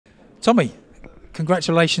Tommy,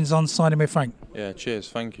 congratulations on signing with Frank. Yeah, cheers,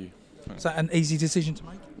 thank you. Is that an easy decision to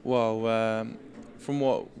make? Well, from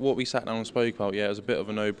what we sat down and spoke about, yeah, it was a bit of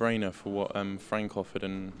a no-brainer for what Frank offered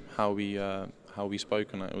and how we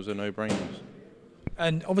spoke on it. It was a no-brainer.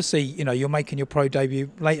 And obviously, you know, you're making your pro debut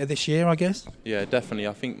later this year, I guess? Yeah, definitely.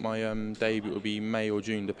 I think my debut will be May or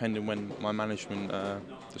June, depending when my management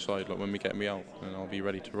decide, like when we get me out, and I'll be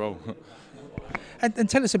ready to roll. And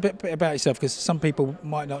tell us a bit about yourself, because some people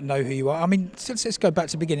might not know who you are. I mean, let's go back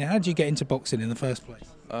to the beginning. How did you get into boxing in the first place?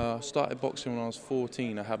 I started boxing when I was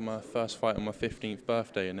 14. I had my first fight on my 15th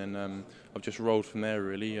birthday, and then I've just rolled from there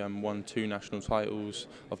really. Won 2 national titles.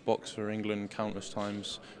 I've boxed for England countless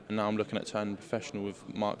times, and now I'm looking at turning professional with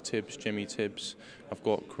Mark Tibbs, Jimmy Tibbs. I've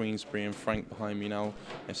got Queensbury and Frank behind me now.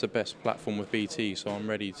 It's the best platform with BT, so I'm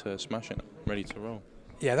ready to smash it. I'm ready to roll.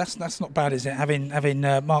 Yeah, that's not bad, is it? Having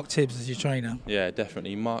Mark Tibbs as your trainer. Yeah,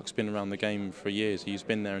 definitely. Mark's been around the game for years. He's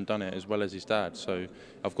been there and done it as well as his dad. So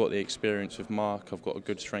I've got the experience with Mark. I've got a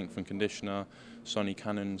good strength and conditioner, Sonny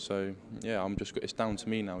Cannon. So yeah, it's down to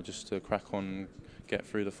me now just to crack on, get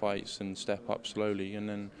through the fights and step up slowly, and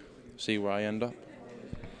then see where I end up.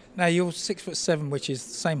 Now, you're 6'7", which is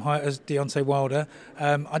the same height as Deontay Wilder.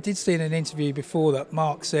 I did see in an interview before that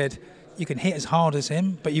Mark said you can hit as hard as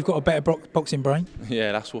him, but you've got a better boxing brain.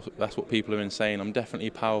 Yeah, that's what people have been saying. I'm definitely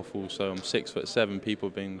powerful, so I'm 6'7". People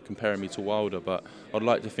have been comparing me to Wilder, but I'd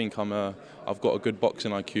like to think I've got a good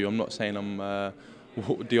boxing IQ. I'm not saying I'm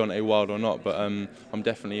Deontay Wilder or not, but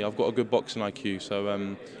I've got a good boxing IQ.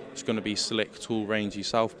 So it's going to be slick, tall, rangy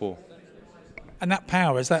southpaw. And that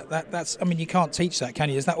power, that's I mean, you can't teach that, can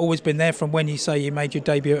you? Has that always been there from when you say you made your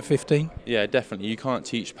debut at 15? Yeah, definitely. You can't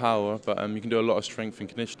teach power, but you can do a lot of strength and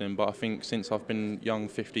conditioning. But I think since I've been a young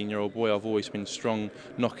 15-year-old boy, I've always been strong,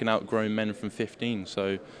 knocking out grown men from 15.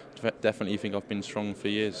 So definitely think I've been strong for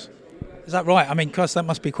years. Is that right? I mean, because that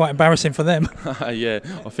must be quite embarrassing for them. Yeah,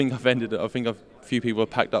 I think a few people have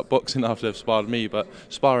packed up boxing after they've sparred me, but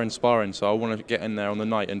sparring. So I want to get in there on the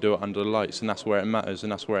night and do it under the lights, and that's where it matters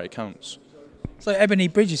and that's where it counts. So Ebony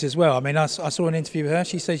Bridges as well. I mean, I saw an interview with her.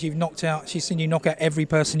 She says she's seen you knock out every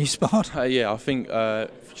person you sparred. Yeah, I think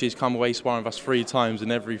she's come away sparring with us 3 times,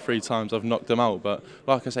 and every 3 times I've knocked them out. But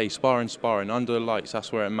like I say, sparring, under the lights,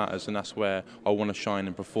 that's where it matters, and that's where I want to shine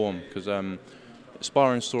and perform. Because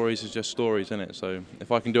sparring stories is just stories, isn't it? So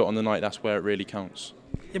if I can do it on the night, that's where it really counts.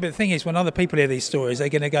 Yeah, but the thing is, when other people hear these stories, they're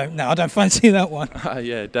going to go, no, I don't fancy that one.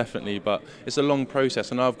 Yeah, definitely, but it's a long process,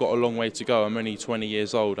 and I've got a long way to go. I'm only 20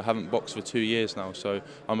 years old. I haven't boxed for 2 years now, so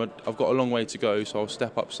I've got a long way to go, so I'll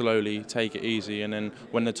step up slowly, take it easy, and then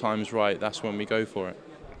when the time's right, that's when we go for it.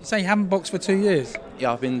 You say you haven't boxed for 2 years?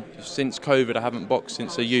 Yeah, since COVID, I haven't boxed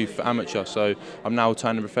since a youth amateur, so I'm now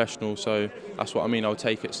turning professional, so that's what I mean. I'll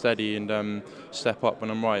take it steady and step up when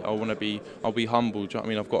I'm right. I'll be humble, do you know what I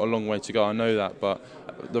mean? I've got a long way to go, I know that, but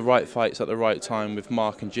the right fights at the right time with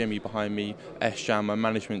Mark and Jimmy behind me, S-Jam, my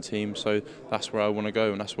management team, so that's where I want to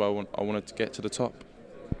go, and that's where I wanted to get to the top.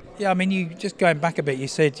 Yeah, I mean, you just going back a bit, you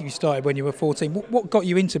said you started when you were 14. What got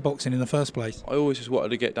you into boxing in the first place? I always just wanted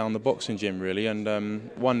to get down the boxing gym, really,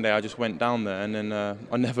 and one day I just went down there, and then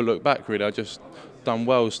I never looked back, really. I just done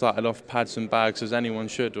well, started off pads and bags, as anyone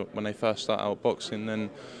should when they first start out boxing,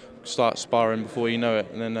 then start sparring before you know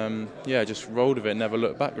it, and then, yeah, just rolled with it, never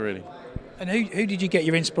looked back, really. And who did you get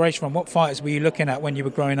your inspiration from? What fighters were you looking at when you were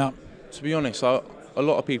growing up? To be honest, a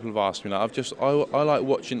lot of people have asked me that. I like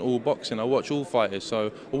watching all boxing. I watch all fighters,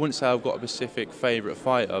 so I wouldn't say I've got a specific favourite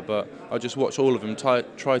fighter, but I just watch all of them, try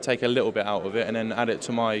to take a little bit out of it and then add it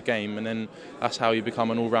to my game, and then that's how you become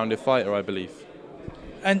an all-rounded fighter, I believe.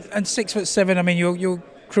 And 6'7", I mean, you're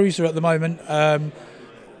cruiser at the moment.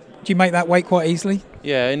 Do you make that weight quite easily?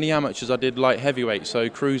 Yeah, in the amateurs I did light heavyweight, so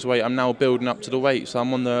cruiserweight I'm now building up to the weight, so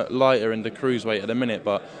I'm on the lighter end of cruiserweight at the minute,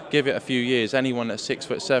 but give it a few years, anyone that's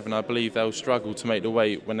 6'7", I believe they'll struggle to make the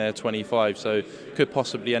weight when they're 25, so could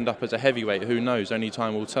possibly end up as a heavyweight, who knows, only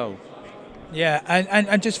time will tell. Yeah,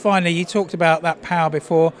 and just finally, you talked about that power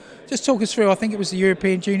before. Just talk us through, I think it was the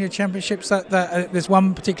European Junior Championships, that there's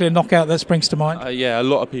one particular knockout that springs to mind. Yeah, a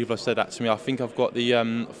lot of people have said that to me. I think I've got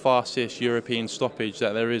the fastest European stoppage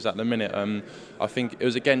that there is at the minute. I think it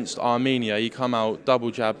was against Armenia. He come out,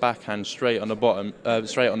 double jab, backhand, straight on the button,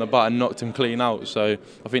 knocked him clean out. So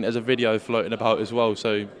I think there's a video floating about as well,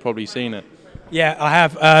 so you've probably seen it. Yeah, I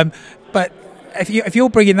have. But if you're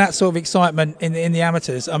bringing that sort of excitement in the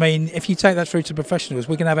amateurs, I mean, if you take that through to professionals,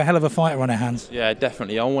 we're going to have a hell of a fighter on our hands. Yeah,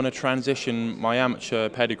 definitely. I want to transition my amateur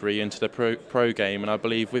pedigree into the pro game, and I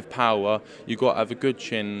believe with power, you've got to have a good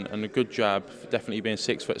chin and a good jab. Definitely being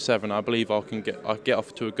 6'7", I believe I get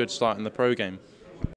off to a good start in the pro game.